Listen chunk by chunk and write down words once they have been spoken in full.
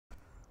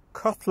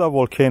Katla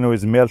volcano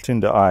is melting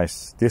the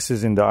ice. This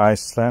is in the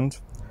Iceland,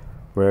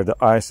 where the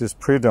ice is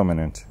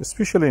predominant,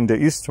 especially in the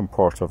eastern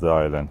part of the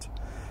island.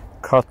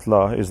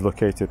 Katla is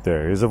located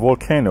there. It's a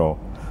volcano,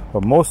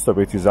 but most of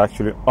it is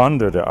actually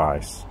under the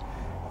ice.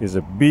 It's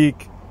a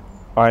big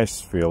ice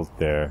field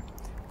there.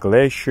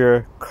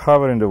 Glacier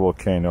covering the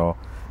volcano,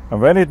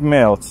 and when it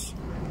melts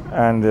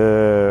and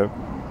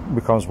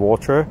becomes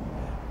water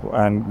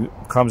and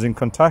comes in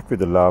contact with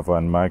the lava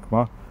and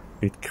magma,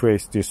 it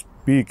creates this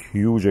big,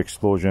 huge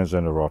explosions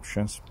and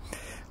eruptions.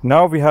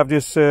 Now we have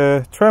these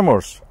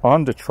tremors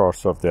on the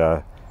charts of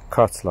the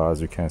Katla,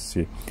 as you can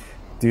see.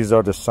 These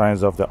are the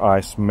signs of the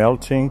ice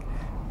melting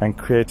and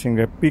creating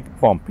a big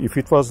bump. If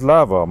it was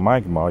lava,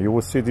 magma, you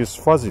will see these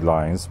fuzzy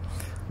lines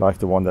like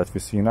the one that we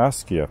see in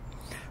Askia.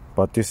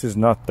 But this is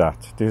not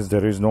that.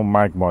 There is no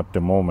magma at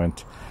the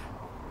moment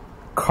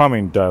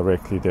coming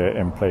directly there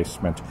in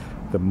placement.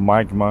 The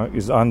magma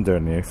is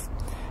underneath,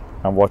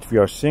 and what we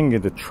are seeing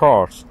in the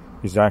charts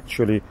is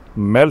actually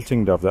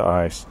melting of the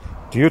ice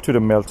due to the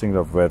melting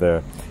of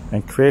weather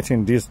and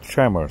creating these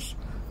tremors.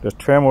 The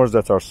tremors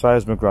that our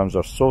seismograms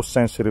are so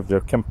sensitive they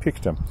can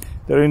pick them.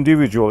 They're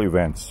individual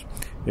events.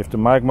 If the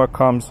magma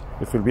comes,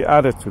 it will be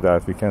added to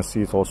that. We can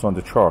see it also on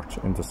the chart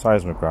in the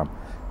seismogram.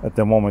 At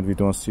the moment we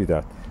don't see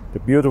that. The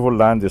beautiful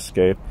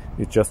landscape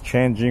is just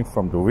changing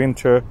from the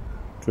winter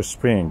to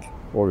spring,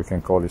 or you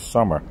can call it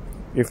summer,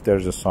 if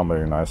there's a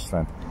summer in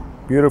Iceland.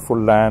 Beautiful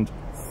land,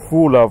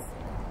 full of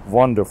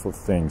wonderful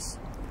things.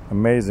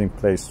 Amazing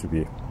place to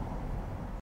be.